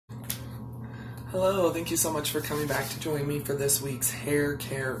Hello, thank you so much for coming back to join me for this week's hair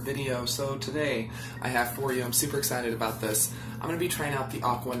care video. So today I have for you, I'm super excited about this. I'm going to be trying out the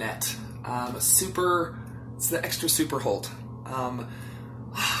Aqua Net. It's the extra super hold.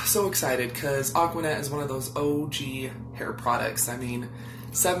 So excited because Aqua Net is one of those OG hair products. I mean,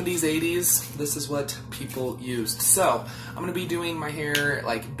 70s, 80s, this is what people used. So I'm going to be doing my hair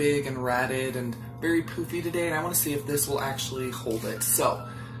like big and ratted and very poofy today, and I want to see if this will actually hold it. So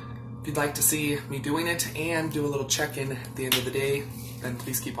if you'd like to see me doing it and do a little check-in at the end of the day, then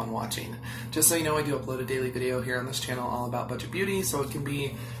please keep on watching. Just so you know, I do upload a daily video here on this channel all about budget beauty, so it can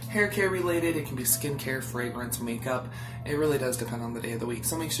be hair care related, it can be skincare, fragrance, makeup. It really does depend on the day of the week.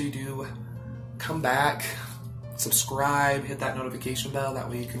 So make sure you do come back, subscribe, hit that notification bell, that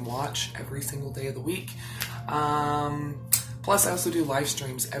way you can watch every single day of the week. Plus, I also do live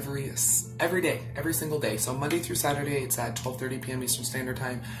streams every day, every single day. So Monday through Saturday, it's at 12:30 p.m. Eastern Standard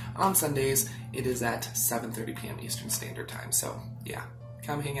Time. On Sundays, it is at 7:30 p.m. Eastern Standard Time. So yeah,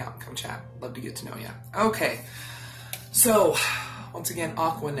 come hang out, come chat. Love to get to know you. Okay, so once again,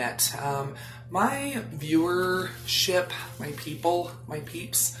 Aqua Net. My viewership, my people, my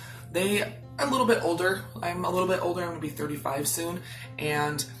peeps, they are a little bit older. I'm a little bit older. I'm gonna be 35 soon,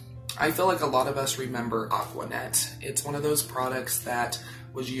 and I feel like a lot of us remember Aqua Net. It's one of those products that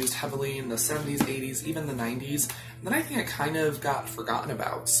was used heavily in the 70s, 80s, even the 90s, and then I think it kind of got forgotten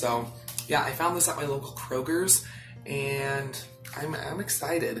about. So yeah, I found this at my local Kroger's, and I'm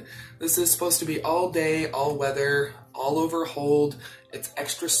excited. This is supposed to be all day, all weather, all over hold. It's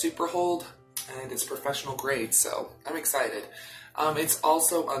extra super hold, and it's professional grade, so I'm excited. It's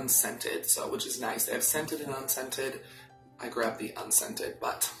also unscented, which is nice. They have scented and unscented. I grabbed the unscented,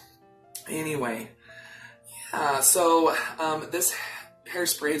 but anyway, yeah, so this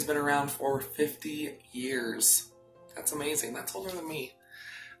hairspray has been around for 50 years. That's amazing. That's older than me.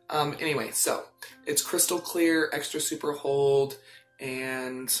 Anyway, so it's crystal clear, extra super hold,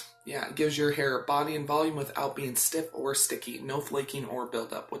 and yeah, it gives your hair body and volume without being stiff or sticky. No flaking or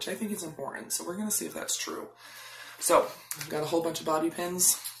buildup, which I think is important. So we're going to see if that's true. So I've got a whole bunch of bobby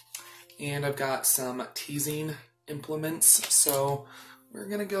pins, and I've got some teasing implements. So we're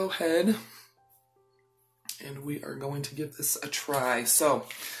going to go ahead and we are going to give this a try. So,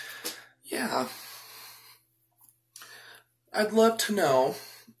 yeah, I'd love to know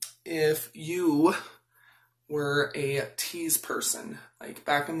if you were a tease person. Like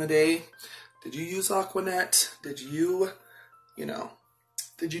back in the day, did you use Aqua Net? Did you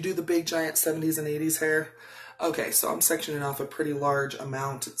do the big giant 70s and 80s hair? Okay, so I'm sectioning off a pretty large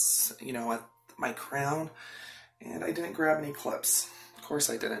amount. It's, at my crown, and I didn't grab any clips. Of course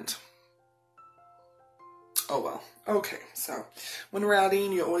I didn't. Oh well. Okay, so when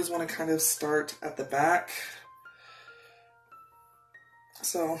ratting, you always want to kind of start at the back.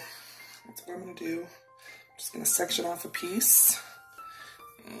 So that's what I'm going to do. I'm just going to section off a piece.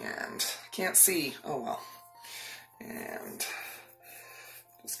 And I can't see. Oh well. And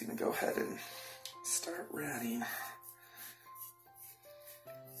just going to go ahead and start ratting.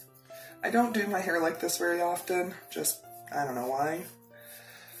 I don't do my hair like this very often. Just, I don't know why.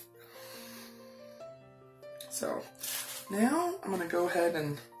 So now I'm going to go ahead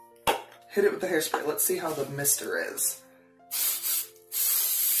and hit it with the hairspray. Let's see how the mister is.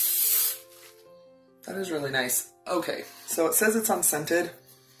 That is really nice. Okay, so it says it's unscented.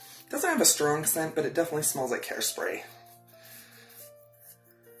 It doesn't have a strong scent, but it definitely smells like hairspray.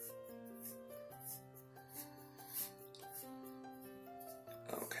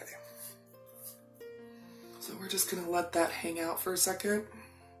 Okay. So we're just going to let that hang out for a second.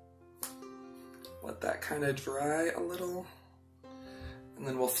 Let that kind of dry a little, and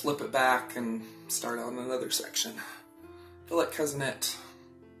then we'll flip it back and start on another section. Feel like cousin it.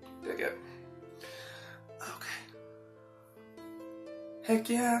 Dig it. Okay. Heck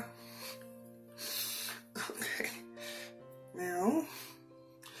yeah. Okay. Now,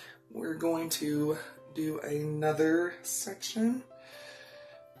 we're going to do another section.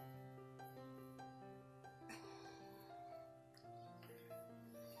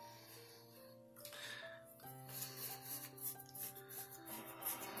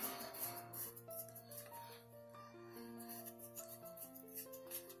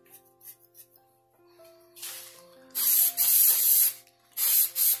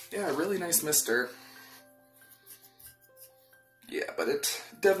 Yeah, really nice mister. Yeah, but it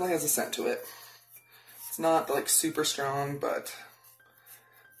definitely has a scent to it. It's not like super strong, but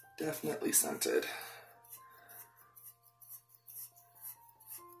definitely scented.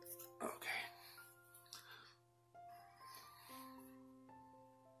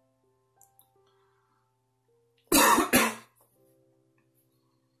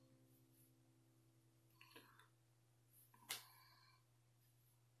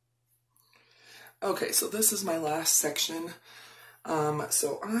 Okay, so this is my last section.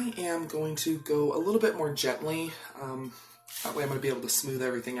 So I am going to go a little bit more gently. That way I'm going to be able to smooth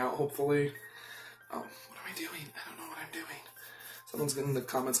everything out, hopefully. Oh, what am I doing? I don't know what I'm doing. Someone's in the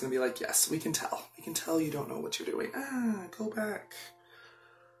comments going to be like, yes, we can tell. We can tell you don't know what you're doing. Ah, go back.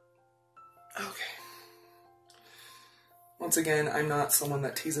 Okay. Once again, I'm not someone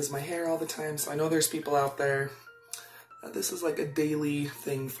that teases my hair all the time, so I know there's people out there that this is like a daily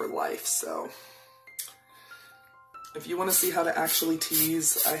thing for life, so if you want to see how to actually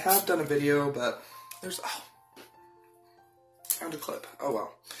tease, I have done a video, but there's, oh, found a clip. Oh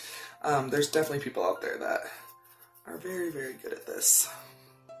well. There's definitely people out there that are very, very good at this.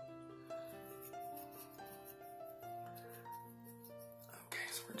 Okay,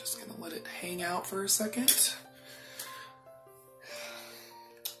 so we're just gonna let it hang out for a second.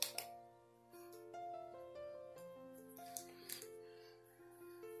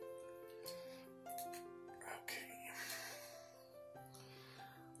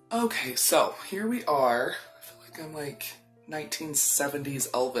 Okay, so here we are. I feel like I'm like 1970s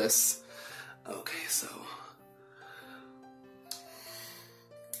Elvis. Okay, so.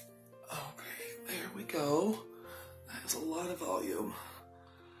 Okay, there we go. That is a lot of volume.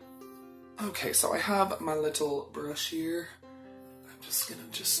 Okay, so I have my little brush here. I'm just gonna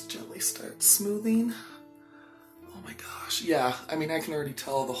gently start smoothing. Oh my gosh, yeah, I mean, I can already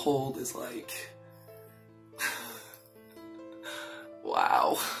tell the hold is like,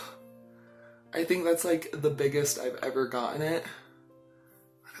 wow. I think that's like the biggest I've ever gotten it.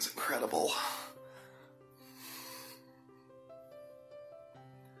 That is incredible.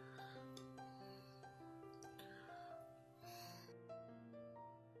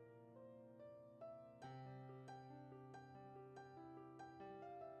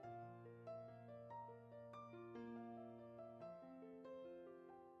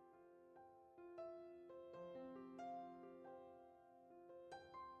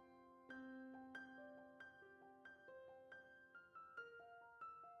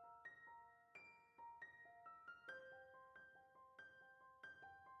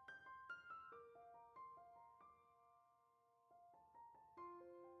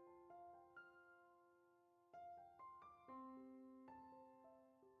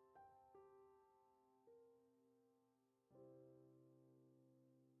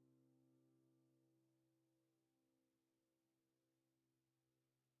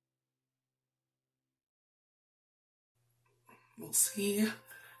 We'll see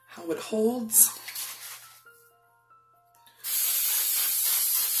how it holds.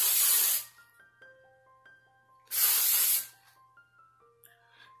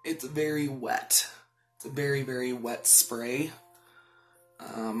 It's very wet. It's a very, very wet spray.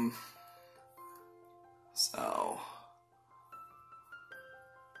 So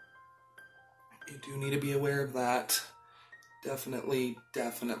you do need to be aware of that. Definitely,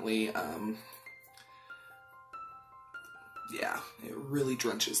 yeah, it really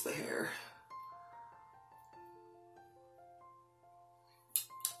drenches the hair.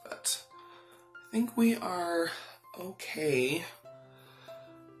 But I think we are okay.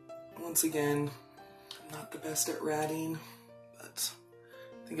 Once again, I'm not the best at ratting, but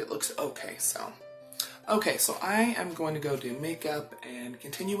I think it looks okay, so. Okay, so I am going to go do makeup and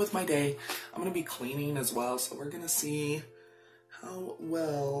continue with my day. I'm going to be cleaning as well, so we're going to see how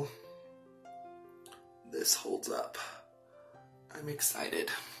well this holds up. I'm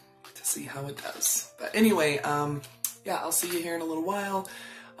excited to see how it does. But anyway, yeah, I'll see you here in a little while,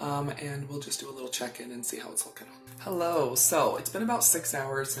 and we'll just do a little check-in and see how it's looking. Hello, so it's been about 6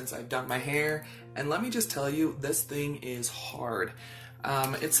 hours since I've done my hair, and let me just tell you, this thing is hard.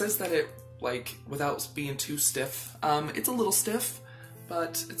 It says that it, like, without being too stiff, it's a little stiff,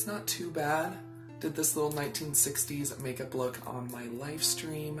 but it's not too bad. Did this little 1960s makeup look on my live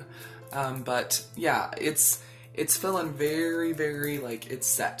stream, but yeah, it's feeling very, very, like, it's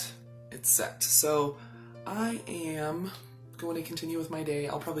set. It's set. So I am going to continue with my day.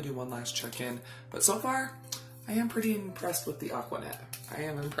 I'll probably do one last check-in, but so far, I am pretty impressed with the Aqua net. I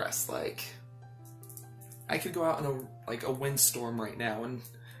am impressed. Like, I could go out in a windstorm right now and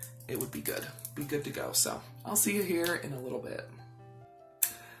it would be good. Be good to go. So I'll see you here in a little bit.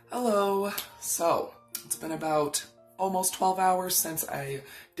 Hello. So it's been about almost 12 hours since I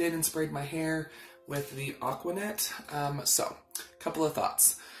did and sprayed my hair with the Aqua net. So a couple of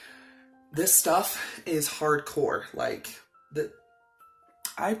thoughts. This stuff is hardcore. Like,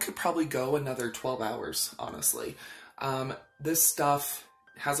 I could probably go another 12 hours, honestly. This stuff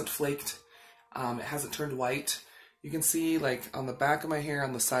hasn't flaked. It hasn't turned white. You can see, like, on the back of my hair,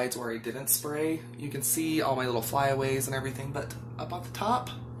 on the sides where I didn't spray, you can see all my little flyaways and everything, but up at the top,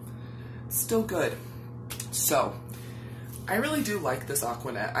 still good. So, I really do like this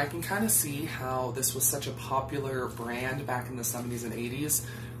Aqua net. I can kind of see how this was such a popular brand back in the 70s and 80s.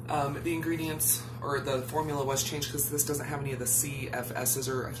 The ingredients, or the formula was changed because this doesn't have any of the CFSs,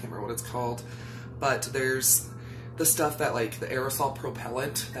 or I can't remember what it's called, but there's the stuff that, like, the aerosol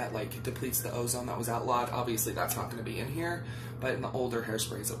propellant that, like, depletes the ozone that was outlawed. Obviously, that's not going to be in here, but in the older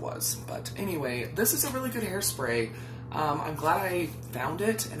hairsprays it was. But anyway, this is a really good hairspray. I'm glad I found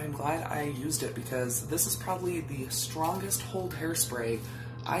it, and I'm glad I used it, because this is probably the strongest hold hairspray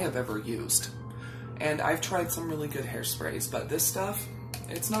I have ever used. And I've tried some really good hairsprays, but this stuff,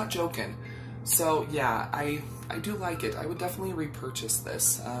 it's not joking. So yeah, I do like it. I would definitely repurchase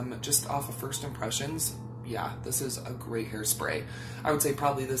this. Just off of first impressions, yeah, this is a great hairspray. I would say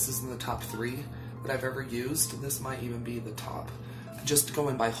probably this is in the top 3 that I've ever used. This might even be the top, just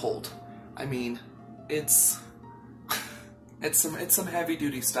going by hold. I mean, it's some heavy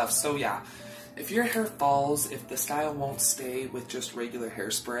duty stuff. So yeah, if your hair falls, if the style won't stay with just regular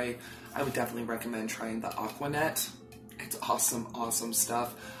hairspray, I would definitely recommend trying the Aqua net. It's awesome, awesome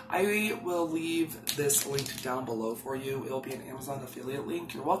stuff. I will leave this link down below for you. It'll be an Amazon affiliate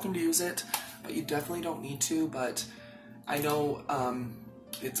link. You're welcome to use it, but you definitely don't need to. But I know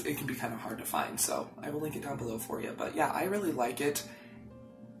it can be kind of hard to find, so I will link it down below for you. But yeah, I really like it.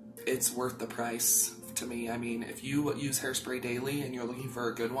 It's worth the price to me. I mean, if you use hairspray daily and you're looking for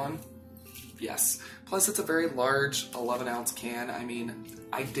a good one, yes. Plus, it's a very large 11-ounce can. I mean,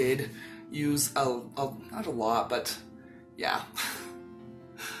 I did use not a lot, but yeah.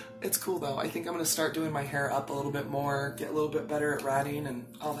 It's cool though. I think I'm going to start doing my hair up a little bit more, get a little bit better at ratting and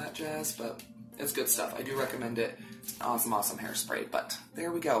all that jazz, but it's good stuff. I do recommend it. It's an awesome, awesome hairspray, but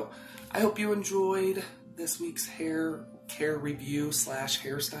there we go. I hope you enjoyed this week's hair care review /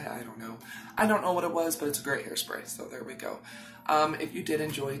 hairstyle. I don't know. I don't know what it was, but it's a great hairspray, so there we go. If you did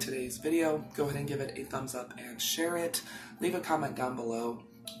enjoy today's video, go ahead and give it a thumbs up and share it. Leave a comment down below.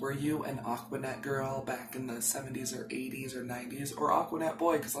 Were you an Aqua net girl back in the 70s or 80s or 90s, or Aqua net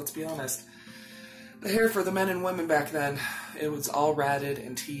boy? Because let's be honest, the hair for the men and women back then, it was all ratted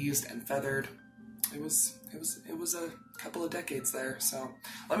and teased and feathered. It was a couple of decades there. So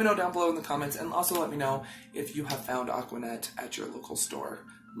let me know down below in the comments, and also let me know if you have found Aqua net at your local store.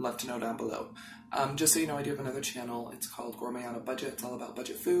 Love to know down below. Just so you know, I do have another channel. It's called Gourmet on a Budget. It's all about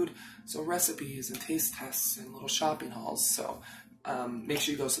budget food, so recipes and taste tests and little shopping hauls. So make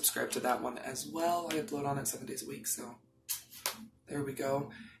sure you go subscribe to that one as well. I upload on it 7 days a week, so there we go.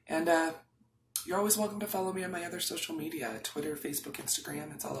 And you're always welcome to follow me on my other social media, Twitter, Facebook,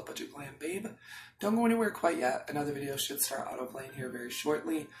 Instagram. It's all at Budget Glam Babe. Don't go anywhere quite yet. Another video should start autoplaying here very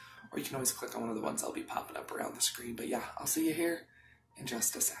shortly, or you can always click on one of the ones that'll be popping up around the screen. But yeah, I'll see you here in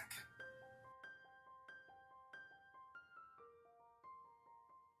just a sec.